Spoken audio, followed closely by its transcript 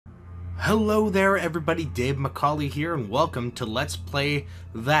Hello there everybody, Dave McCauley here, and welcome to Let's Play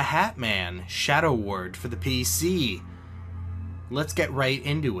The Hat Man Shadow Word for the PC. Let's get right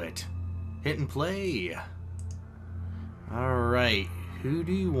into it. Hit and play. Alright, who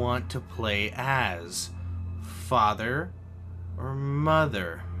do you want to play as? Father or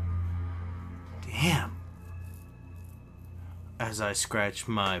mother? Damn. As I scratch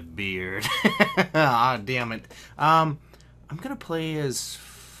my beard. Ah, damn it. I'm gonna play as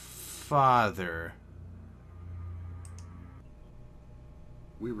father.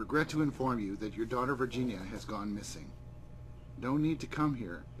 We regret to inform you that your daughter Virginia has gone missing. No need to come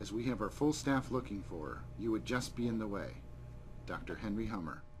here, as we have our full staff looking for her. You would just be in the way. Dr. Henry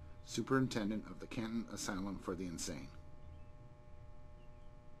Hummer, Superintendent of the Canton Asylum for the Insane.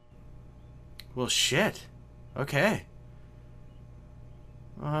 Well, shit. Okay.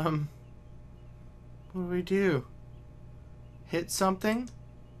 What do we do? Hit something?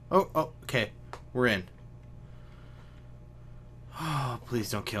 Oh, okay. We're in. Oh, please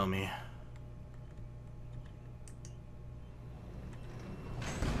don't kill me.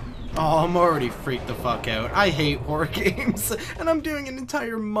 Oh, I'm already freaked the fuck out. I hate horror games, and I'm doing an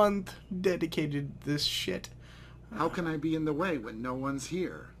entire month dedicated to this shit. How can I be in the way when no one's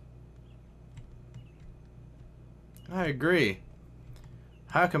here? I agree.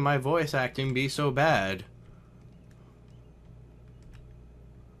 How can my voice acting be so bad?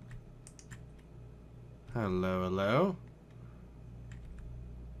 Hello, hello.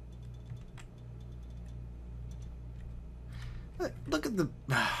 Look at the...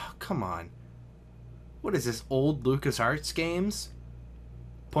 Oh, come on. What is this, old LucasArts games?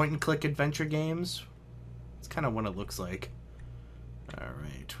 Point-and-click adventure games? It's kind of what it looks like.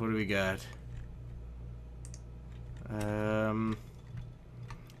 Alright, what do we got? I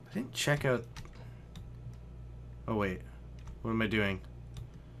didn't check out... Oh, wait. What am I doing?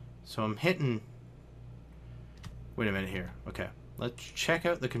 So I'm hitting... Wait a minute here. Okay. Let's check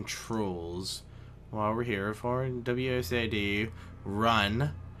out the controls while we're here. For WSAD,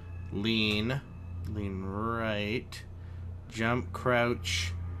 run, lean right, jump,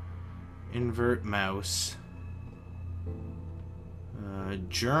 crouch, invert mouse.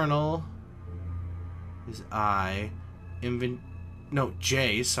 Journal is I.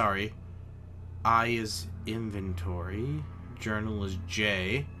 J, sorry. I is inventory. Journal is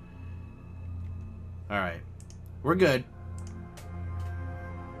J. Alright. We're good.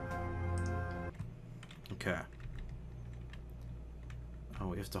 Okay. Oh,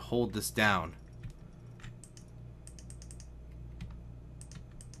 we have to hold this down.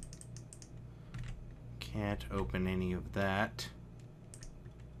 Can't open any of that.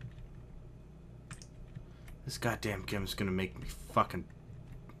 This goddamn game's gonna make me fucking...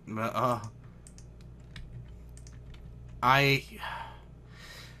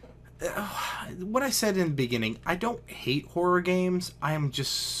 what I said in the beginning, I don't hate horror games. I am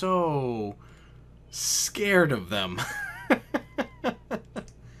just so scared of them.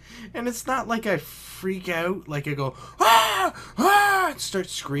 And it's not like I freak out, like I go, and start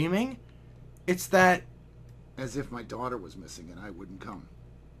screaming. It's that... As if my daughter was missing and I wouldn't come.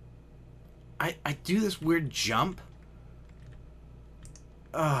 I do this weird jump.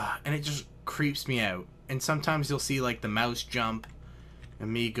 And it just creeps me out. And sometimes you'll see, like, the mouse jump.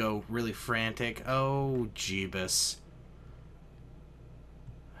 And me go really frantic. Oh, Jeebus.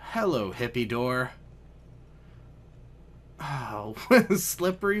 Hello, hippie door. Oh,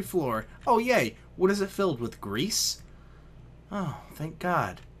 slippery floor. Oh, yay. What is it filled with? Grease? Oh, thank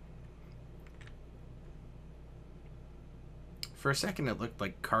God. For a second, it looked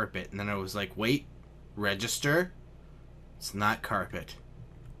like carpet. And then I was like, wait. Register? It's not carpet.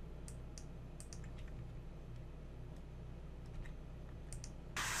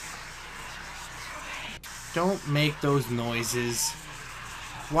 Don't make those noises.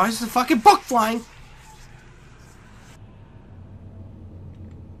 Why is the fucking book flying?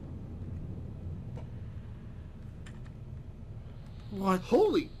 What?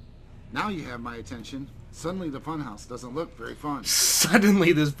 Holy! Now you have my attention. Suddenly the funhouse doesn't look very fun.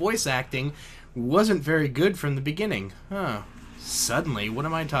 Suddenly this voice acting wasn't very good from the beginning. Huh. Suddenly? What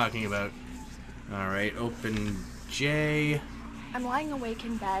am I talking about? Alright, open J. I'm lying awake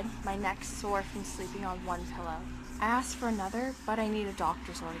in bed, my neck sore from sleeping on one pillow. I asked for another, but I need a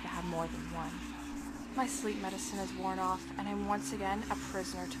doctor's order to have more than one. My sleep medicine is worn off, and I'm once again a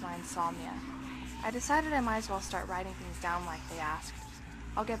prisoner to my insomnia. I decided I might as well start writing things down like they asked.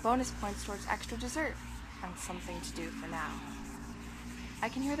 I'll get bonus points towards extra dessert, and something to do for now. I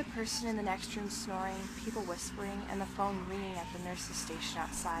can hear the person in the next room snoring, people whispering, and the phone ringing at the nurse's station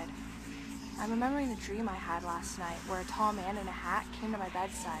outside. I'm remembering the dream I had last night, where a tall man in a hat came to my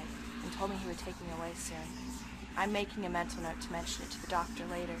bedside. and told me he would take me away soon. I'm making a mental note to mention it to the doctor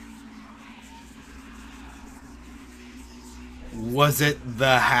later. Was it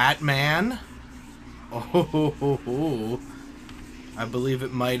the Hat Man? Oh, I believe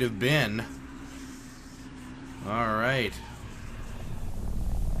it might have been. Alright.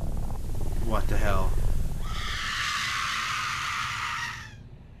 What the hell?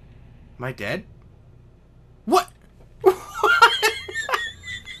 Am I dead? What?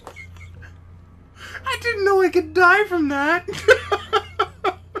 I didn't know I could die from that.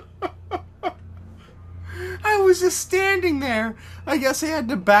 I was just standing there. I guess I had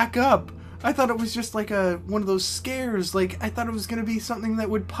to back up. I thought it was just like one of those scares. Like, I thought it was going to be something that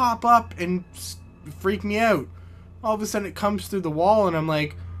would pop up and freak me out. All of a sudden it comes through the wall and I'm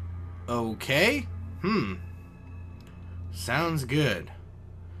like, okay, sounds good.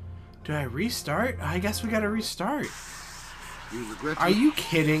 Do I restart? I guess we gotta restart. Are you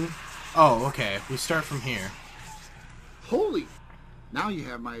kidding? Oh, okay. We start from here. Holy! Now you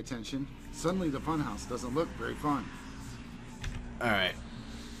have my attention. Suddenly the funhouse doesn't look very fun. Alright.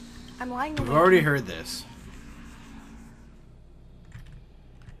 I'm lying We've awake. already heard this.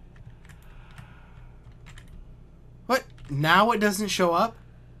 What? Now it doesn't show up?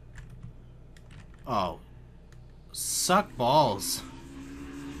 Oh. Suck balls.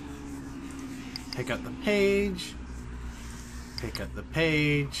 Pick up the page. Pick up the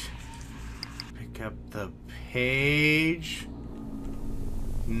page. Pick up the page.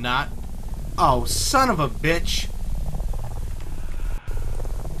 Not... Oh, son of a bitch.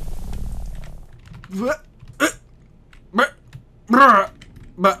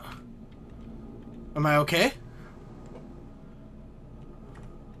 Am I okay?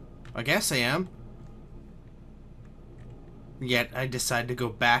 I guess I am. Yet I decide to go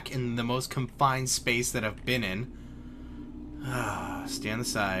back in the most confined space that I've been in. Stay on the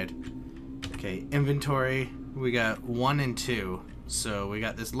side. Okay, inventory. We got 1 and 2. So we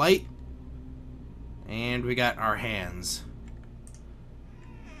got this light. And we got our hands.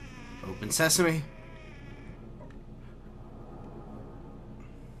 Open sesame.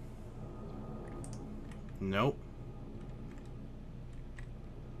 Nope.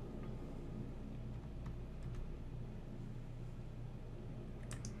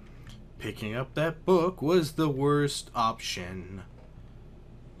 Picking up that book was the worst option.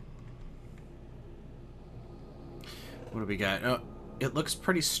 What do we got? Oh, it looks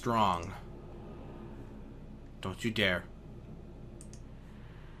pretty strong. Don't you dare.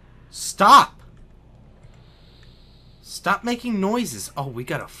 Stop! Stop making noises. Oh, we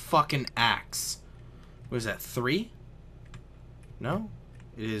got a fucking axe. What is that, 3? No?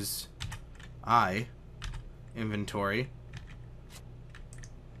 It is inventory.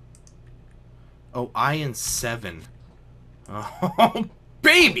 Oh, I and 7. Oh,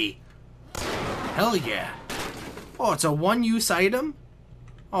 baby! Hell yeah. Oh, it's a one-use item?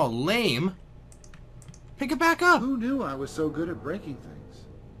 Oh, lame. Pick it back up. Who knew I was so good at breaking things?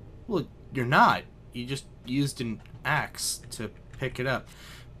 Well, you're not. You just used an axe to pick it up.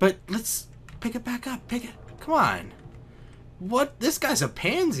 But let's pick it back up. Pick it. Come on. What? This guy's a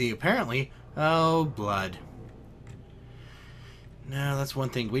pansy, apparently. Oh, blood. No, that's one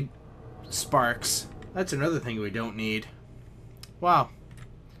thing. Sparks. That's another thing we don't need. Wow.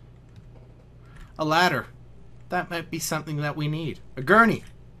 A ladder. That might be something that we need. A gurney.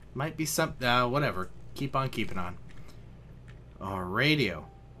 Might be something. Whatever. Keep on keeping on. Oh, radio.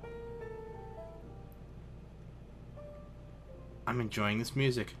 I'm enjoying this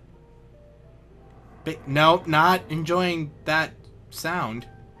music. Nope, not enjoying that sound.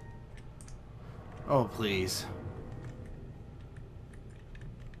 Oh, please.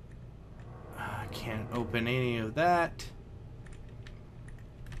 I can't open any of that.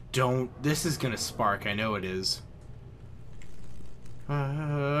 Don't. This is gonna spark. I know it is.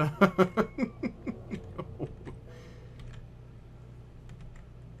 No.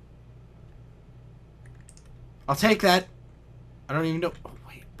 I'll take that. I don't even know. Oh,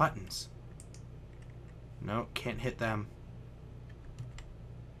 wait. Buttons. No, can't hit them.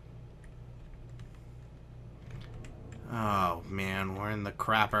 Oh, man. We're in the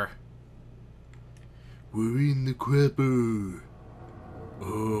crapper. We're in the crapper.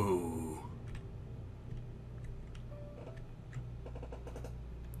 Oh.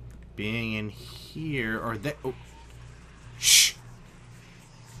 Being in here or that. Oh. Shh.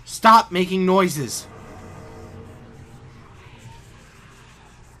 Stop making noises.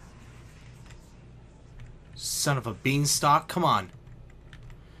 Son of a beanstalk. Come on.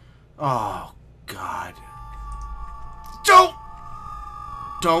 Oh, God. Don't.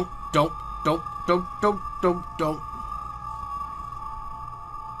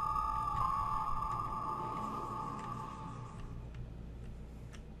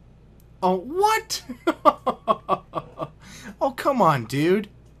 Oh, what? Oh, come on, dude.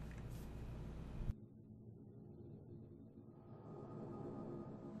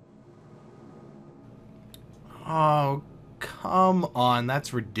 Oh, come on.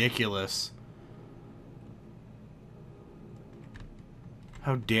 That's ridiculous.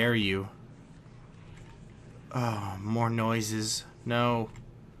 How dare you? Oh, more noises. No.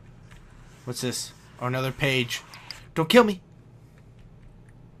 What's this? Oh, another page. Don't kill me.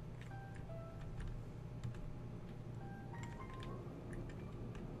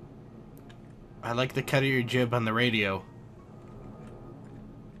 I like the cut of your jib on the radio.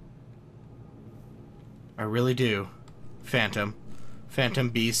 I really do. Phantom. Phantom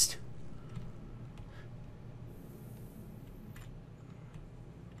Beast.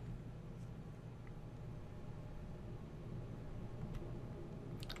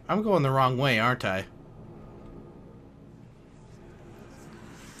 I'm going the wrong way, aren't I?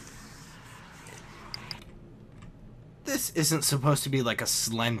 This isn't supposed to be like a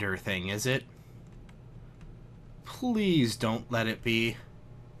Slender thing, is it? Please don't let it be.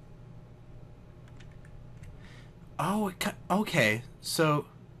 Oh, okay. So...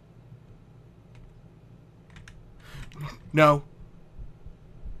 No.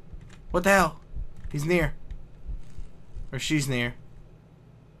 What the hell? He's near. Or she's near.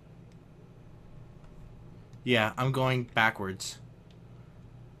 Yeah, I'm going backwards.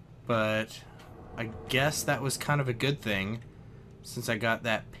 But I guess that was kind of a good thing, since I got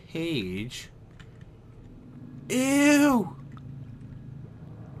that page. Ew!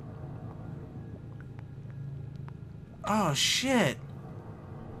 Oh, shit.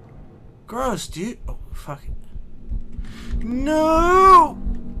 Gross, dude. Oh, fuck it. No!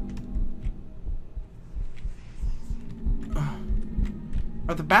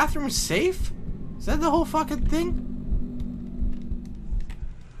 Are the bathrooms safe? Is that the whole fucking thing?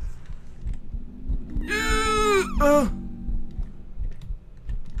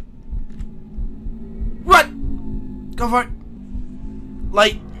 Run! Go for it.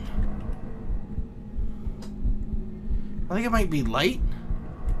 Light. I think it might be light.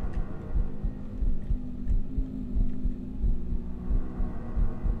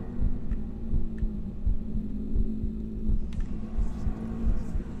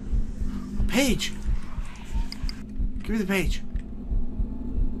 A page. Give me the page.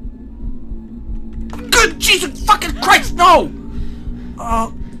 Good Jesus fucking Christ, no!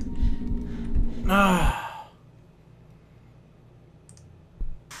 Oh.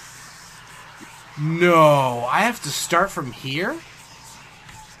 No, I have to start from here?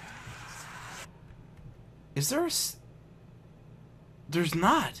 Is there a... There's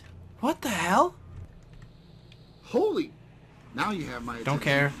not. What the hell? Holy! Now you have my attention. Don't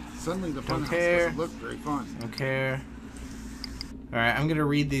care. Suddenly the Don't funhouse care. doesn't look very fun. Don't care. Alright, I'm gonna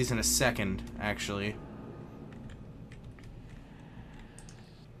read these in a second, actually.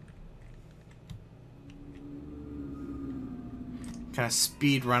 Kind of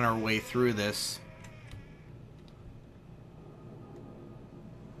speed run our way through this.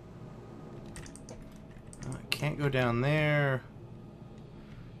 Can't go down there.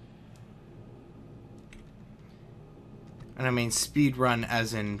 And I mean speed run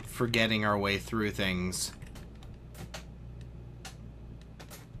as in forgetting our way through things.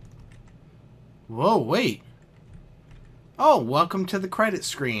 Whoa, wait. Oh, welcome to the credit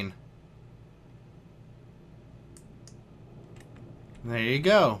screen. There you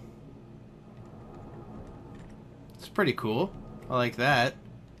go. It's pretty cool. I like that.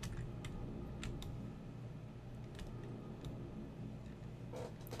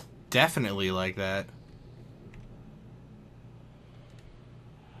 Definitely like that.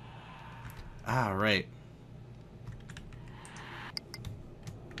 Ah, right.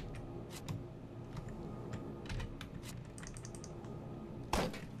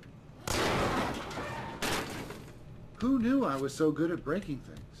 Who knew I was so good at breaking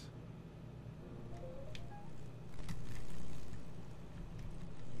things?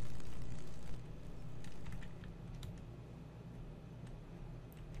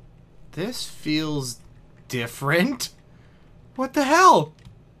 This feels different. What the hell?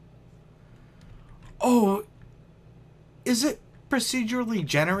 Oh, is it procedurally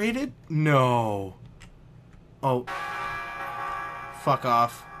generated? No. Oh. Fuck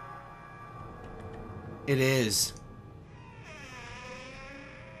off. It is.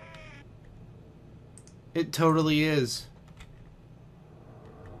 It totally is.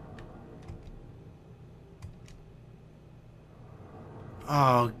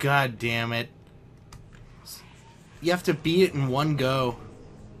 Oh, god damn it. You have to beat it in one go.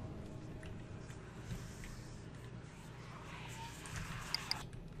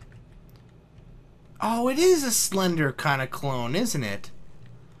 Oh, it is a Slender kind of clone, isn't it?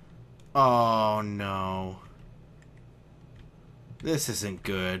 Oh, no. This isn't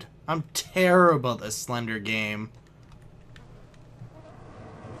good. I'm terrible at the Slender game.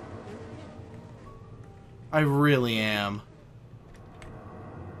 I really am.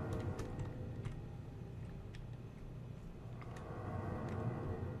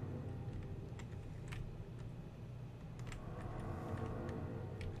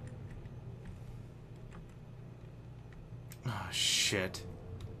 Oh, shit.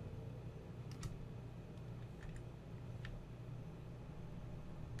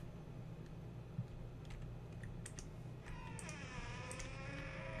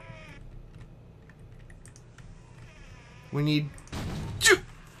 We need...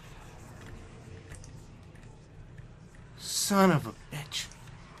 Son of a bitch.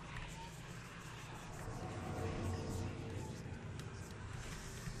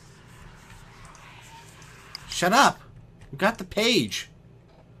 Shut up! We got the page.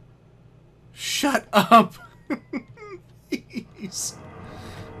 Shut up! Please.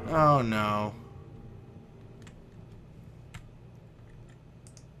 Oh no.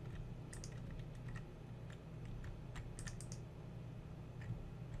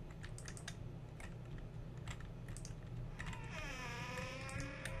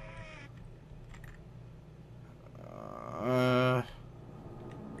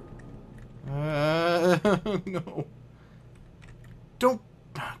 No. Don't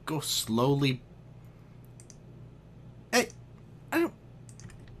go slowly. Hey, I don't.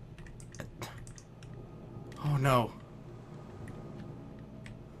 Oh no.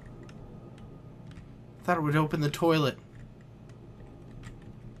 Thought it would open the toilet.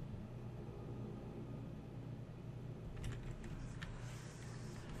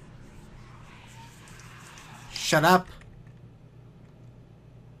 Shut up.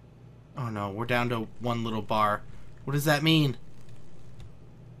 Oh no, we're down to one little bar. What does that mean?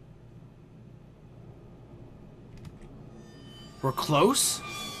 We're close?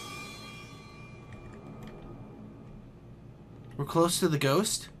 We're close to the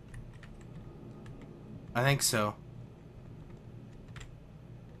ghost? I think so.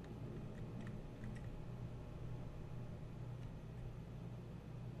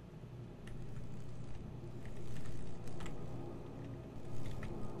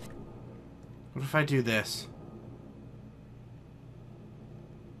 What if I do this?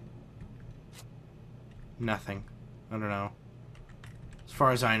 Nothing. I don't know. As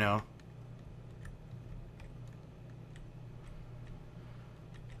far as I know.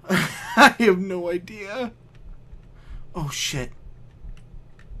 I have no idea. Oh shit.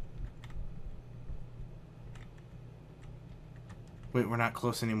 Wait, we're not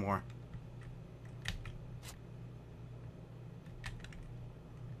close anymore.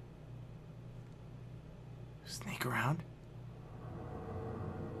 Sneak around.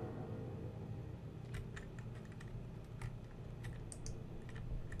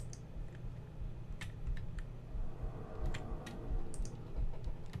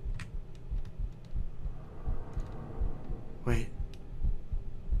 Wait.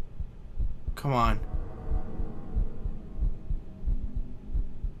 Come on.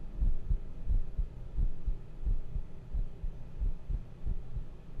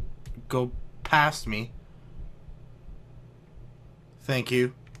 Go past me. Thank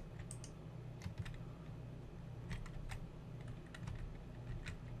you.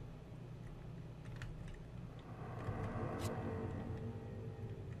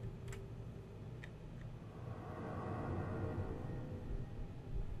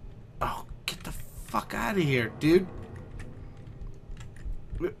 Oh, get the fuck out of here, dude.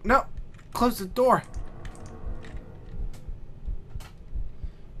 No, close the door.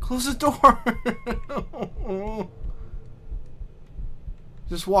 Close the door.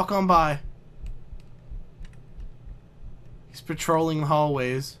 Just walk on by. He's patrolling the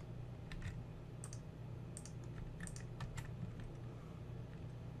hallways.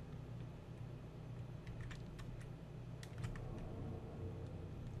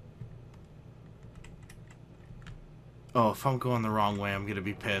 Oh, if I'm going the wrong way, I'm gonna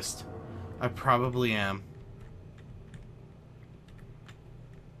be pissed. I probably am.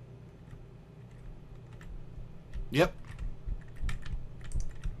 Yep.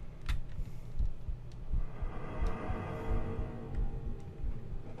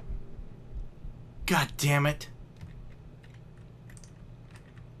 God damn it.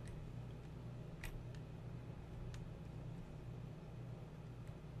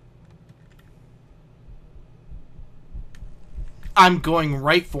 I'm going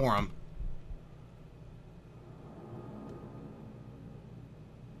right for him.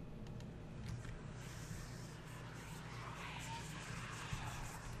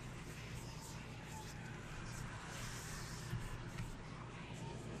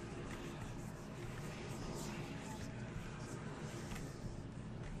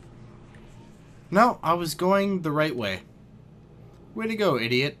 No, I was going the right way. Way to go,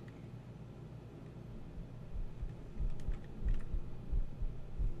 idiot.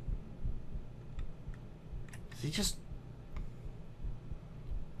 Is he just...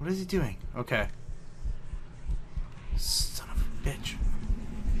 What is he doing? Okay. Son of a bitch.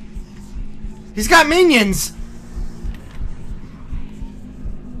 He's got minions!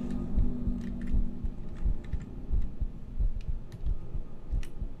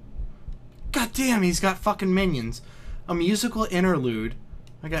 God damn, he's got fucking minions. A musical interlude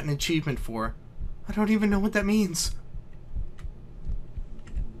I got an achievement for. I don't even know what that means.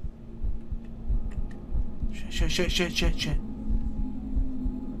 Shit.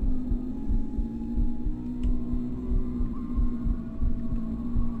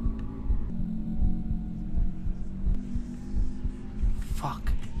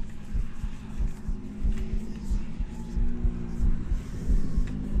 Fuck.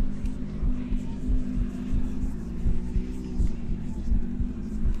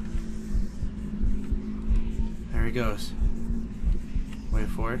 There he goes. Wait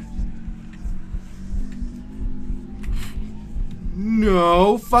for it.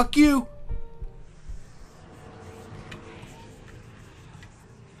 No, fuck you.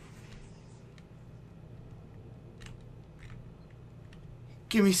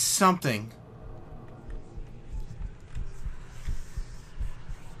 Give me something.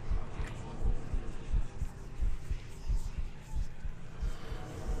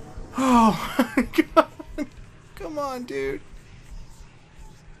 Oh my god. Come on, dude.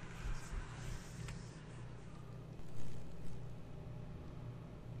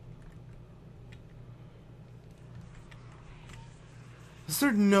 Is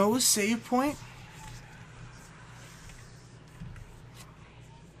there no save point?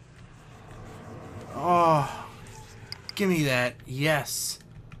 Oh, give me that. Yes.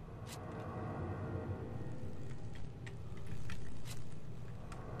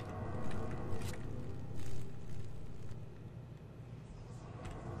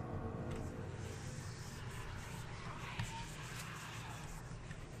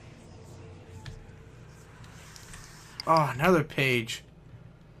 Oh, another page.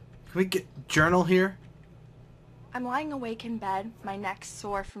 Can we get journal here? I'm lying awake in bed, my neck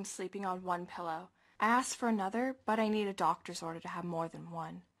sore from sleeping on one pillow. I asked for another, but I need a doctor's order to have more than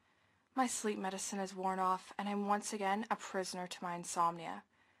one. My sleep medicine is worn off, and I'm once again a prisoner to my insomnia.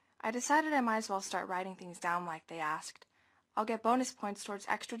 I decided I might as well start writing things down like they asked. I'll get bonus points towards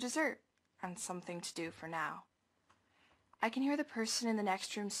extra dessert, and something to do for now. I can hear the person in the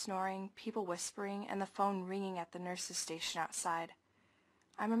next room snoring, people whispering, and the phone ringing at the nurse's station outside.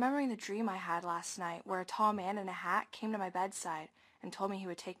 I'm remembering the dream I had last night where a tall man in a hat came to my bedside and told me he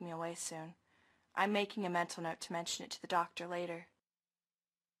would take me away soon. I'm making a mental note to mention it to the doctor later.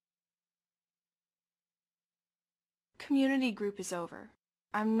 Community group is over.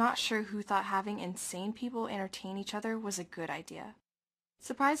 I'm not sure who thought having insane people entertain each other was a good idea.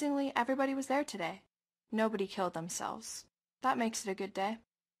 Surprisingly, everybody was there today. Nobody killed themselves. That makes it a good day.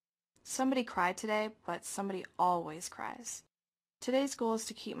 Somebody cried today, but somebody always cries. Today's goal is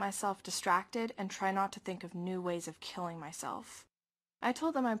to keep myself distracted and try not to think of new ways of killing myself. I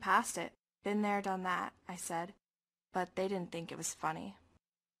told them I'm past it. Been there, done that, I said. But they didn't think it was funny.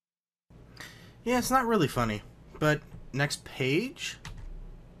 Yeah, it's not really funny. But next page?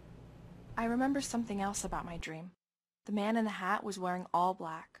 I remember something else about my dream. The man in the hat was wearing all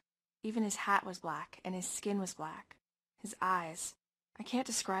black. Even his hat was black, and his skin was black. His eyes. I can't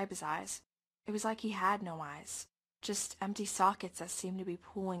describe his eyes. It was like he had no eyes. Just empty sockets that seemed to be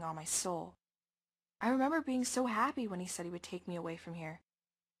pulling on my soul. I remember being so happy when he said he would take me away from here.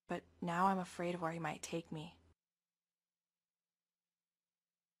 But now I'm afraid of where he might take me.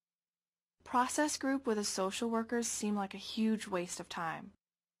 Process group with the social workers seemed like a huge waste of time.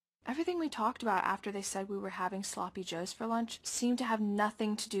 Everything we talked about after they said we were having sloppy joes for lunch seemed to have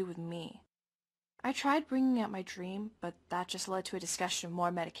nothing to do with me. I tried bringing up my dream, but that just led to a discussion of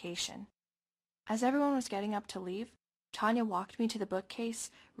more medication. As everyone was getting up to leave, Tanya walked me to the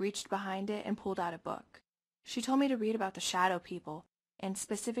bookcase, reached behind it, and pulled out a book. She told me to read about the shadow people, and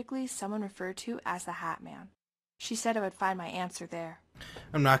specifically someone referred to as the Hat Man. She said I would find my answer there.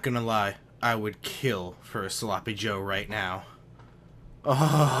 I'm not gonna lie. I would kill for a sloppy Joe right now.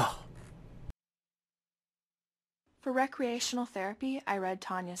 Oh. For recreational therapy, I read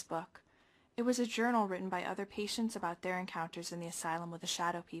Tanya's book. It was a journal written by other patients about their encounters in the asylum with the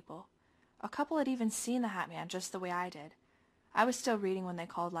shadow people. A couple had even seen the Hat Man just the way I did. I was still reading when they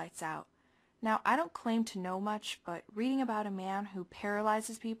called lights out. Now, I don't claim to know much, but reading about a man who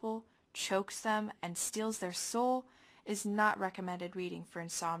paralyzes people, chokes them, and steals their soul, is not recommended reading for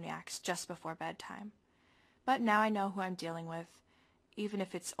insomniacs just before bedtime. But now I know who I'm dealing with, even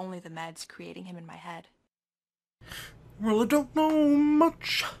if it's only the meds creating him in my head. Well, I don't know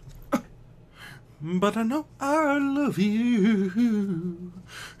much, but I know I love you,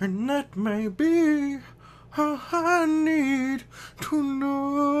 and that may be all I need to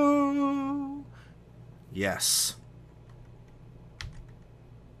know. Yes.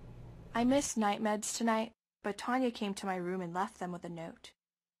 I missed night meds tonight, but Tanya came to my room and left them with a note.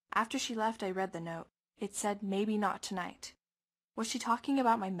 After she left, I read the note. It said, maybe not tonight. Was she talking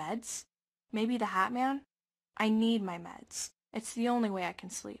about my meds? Maybe the Hat Man? I need my meds. It's the only way I can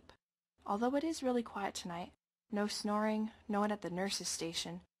sleep. Although it is really quiet tonight. No snoring, no one at the nurse's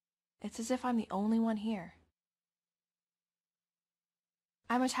station. It's as if I'm the only one here.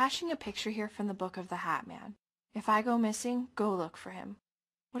 I'm attaching a picture here from the book of the Hat Man. If I go missing, go look for him.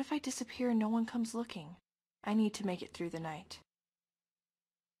 What if I disappear and no one comes looking? I need to make it through the night.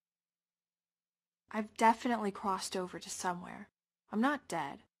 I've definitely crossed over to somewhere. I'm not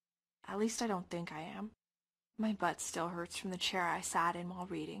dead. At least I don't think I am. My butt still hurts from the chair I sat in while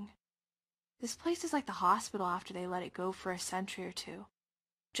reading. This place is like the hospital after they let it go for a century or two.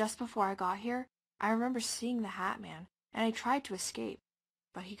 Just before I got here, I remember seeing the Hat Man, and I tried to escape,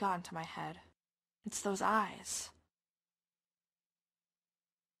 but he got into my head. It's those eyes.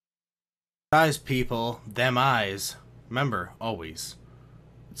 Eyes, people. Them eyes. Remember, always.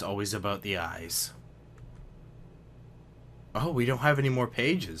 It's always about the eyes. Oh, we don't have any more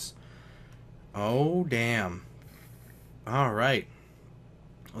pages. Oh, damn. Alright.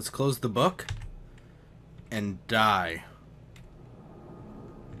 Let's close the book. And die.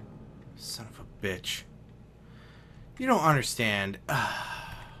 Son of a bitch. You don't understand.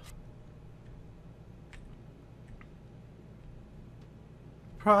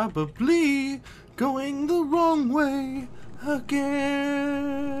 Probably going the wrong way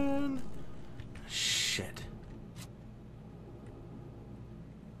again. Shit.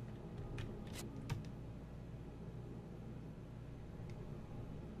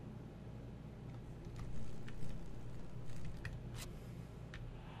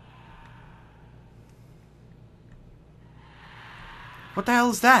 What the hell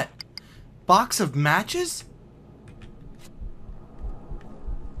is that? Box of matches?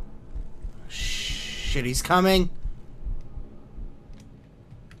 Shit, he's coming.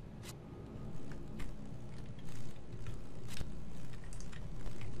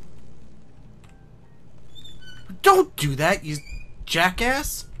 Don't do that, you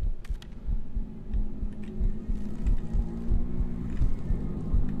jackass.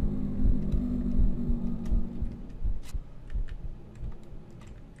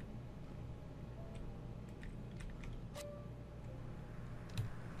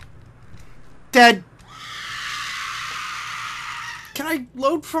 Dead. Can I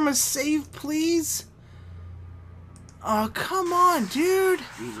load from a save, please? Oh, come on, dude.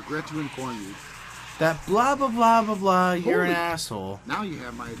 We regret to inform you. That blah, blah, blah, blah, blah, you're an Holy- asshole. Now you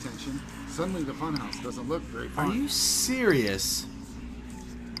have my attention. Suddenly the funhouse doesn't look very fun. Are you serious?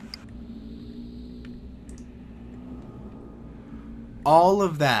 All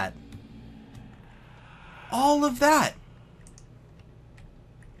of that. All of that.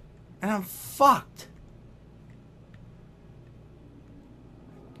 And I'm fucked.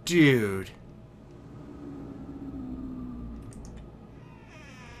 Dude.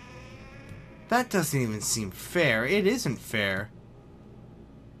 That doesn't even seem fair. It isn't fair.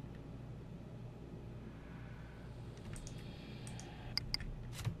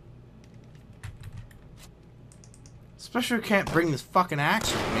 Especially if you can't bring this fucking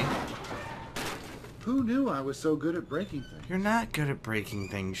axe with me. Who knew I was so good at breaking things? You're not good at breaking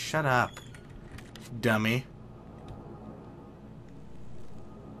things. Shut up, dummy.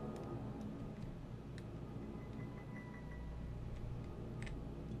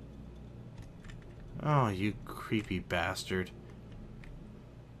 Oh, you creepy bastard.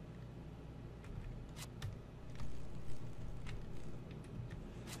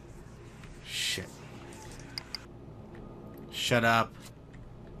 Shit. Shut up.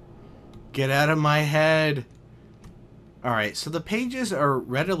 Get out of my head. Alright, so the pages are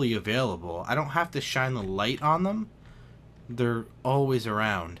readily available. I don't have to shine the light on them. They're always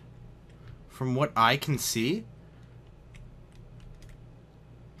around. From what I can see.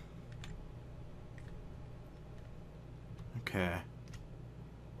 Okay.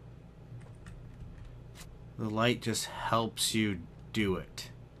 The light just helps you do it.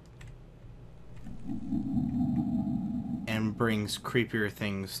 And brings creepier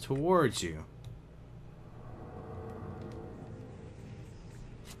things towards you.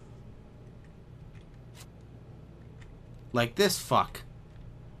 Like this fuck.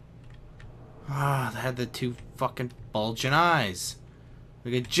 Ah, they had the two fucking bulging eyes.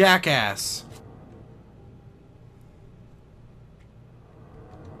 Like a jackass.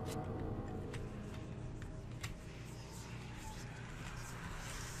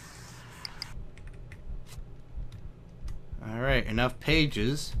 Alright, enough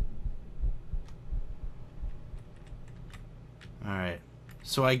pages. Alright,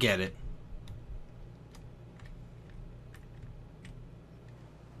 so I get it.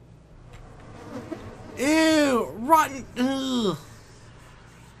 Ew! Rotten! Ugh!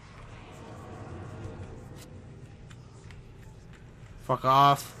 Fuck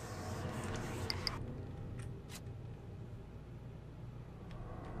off.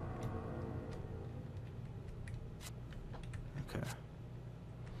 Okay.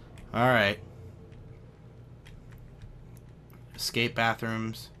 Alright. Escape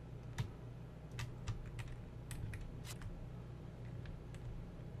bathrooms.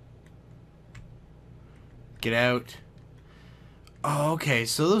 Get out. Oh, okay,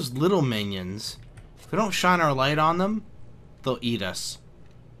 so those little minions, if we don't shine our light on them, they'll eat us.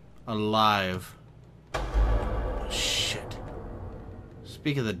 Alive. Oh, shit.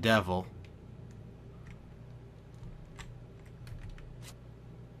 Speak of the devil.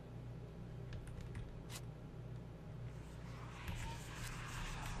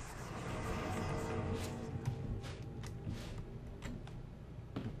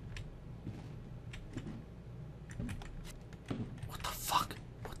 What the fuck?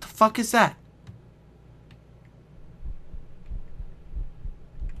 What the fuck is that?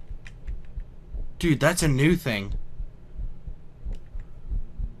 Dude, that's a new thing.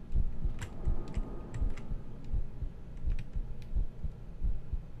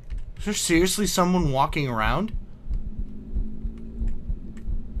 Is there seriously someone walking around?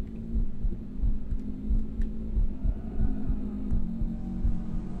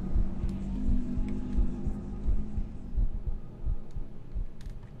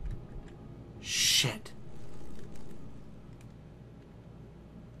 Shit.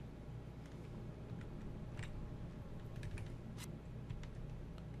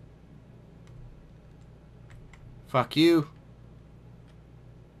 Fuck you.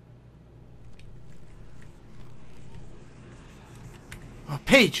 Oh,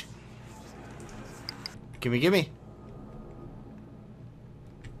 Paige! Gimme, gimme.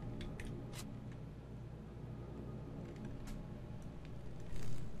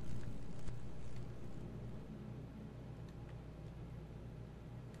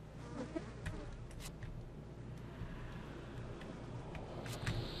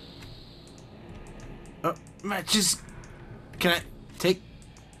 Oh, matches. Can I take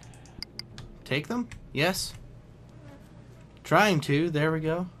them? Yes. Trying to. There we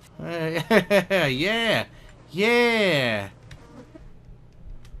go. Yeah. Yeah.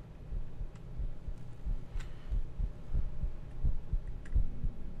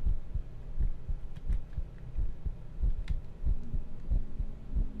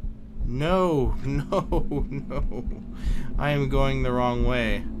 No, no, no. I am going the wrong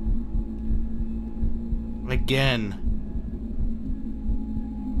way. Again.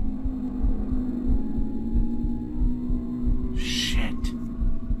 Shit.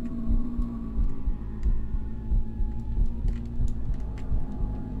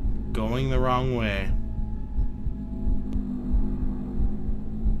 Going the wrong way.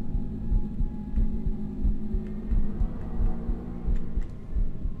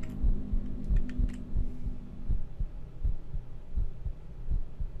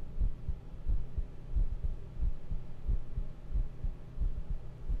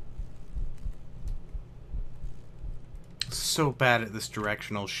 So bad at this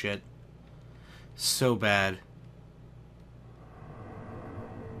directional shit. So bad.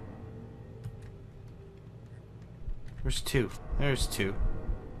 There's two. There's two.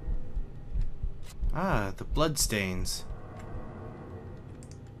 Ah, the bloodstains.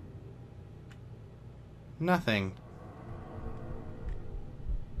 Nothing.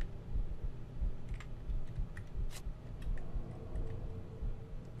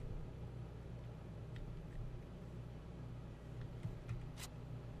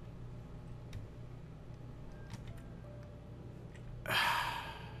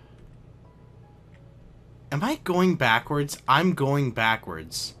 Am I going backwards? I'm going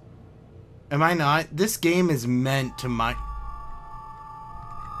backwards. Am I not? This game is meant to mind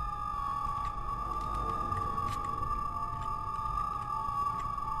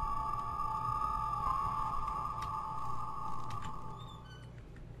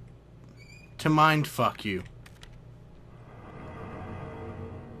fuck you.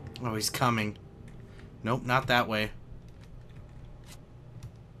 Oh, he's coming. Nope, not that way.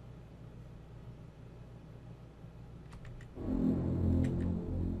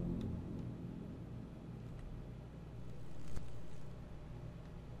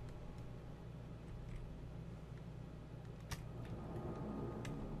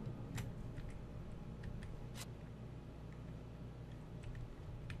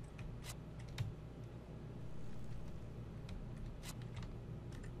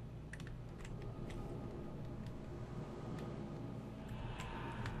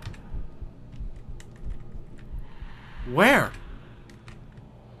 Where?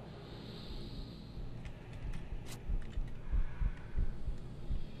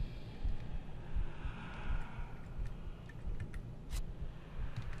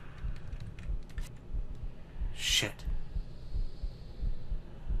 Shit.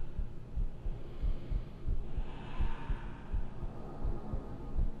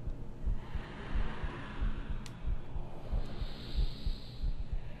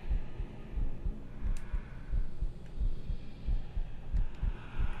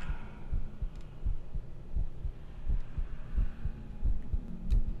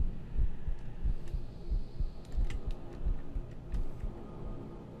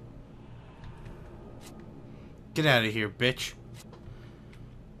 Get out of here, bitch.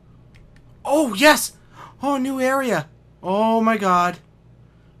 Oh, yes! Oh, new area. Oh, my God.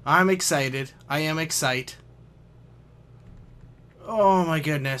 I'm excited. I am excited. Oh, my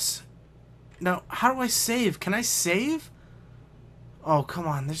goodness. Now, how do I save? Can I save? Oh, come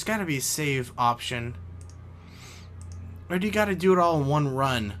on. There's got to be a save option. Or do you got to do it all in one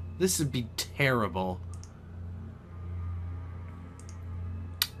run? This would be terrible.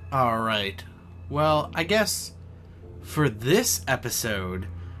 Alright. Well, I guess for this episode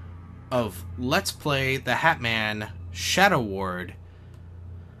of Let's Play the Hatman Shadow Ward,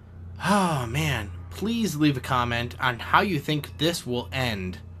 oh man, please leave a comment on how you think this will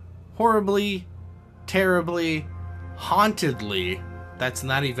end. Horribly, terribly, hauntedly. That's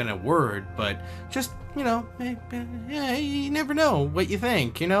not even a word, but just, you know, you never know what you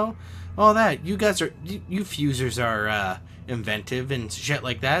think, you know? All that. You guys are, you fusers are inventive and shit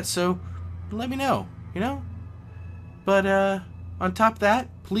like that, so let me know, you know? But on top of that,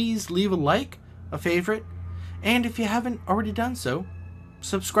 please leave a like, a favorite, and if you haven't already done so,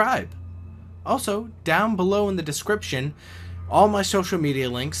 subscribe. Also, down below in the description, all my social media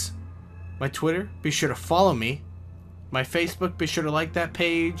links. My Twitter, be sure to follow me. My Facebook, be sure to like that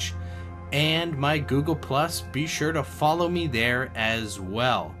page. And my Google Plus, be sure to follow me there as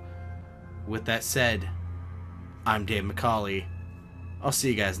well. With that said, I'm Dave McCauley. I'll see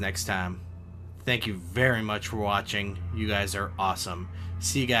you guys next time. Thank you very much for watching. You guys are awesome.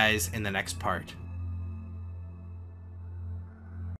 See you guys in the next part.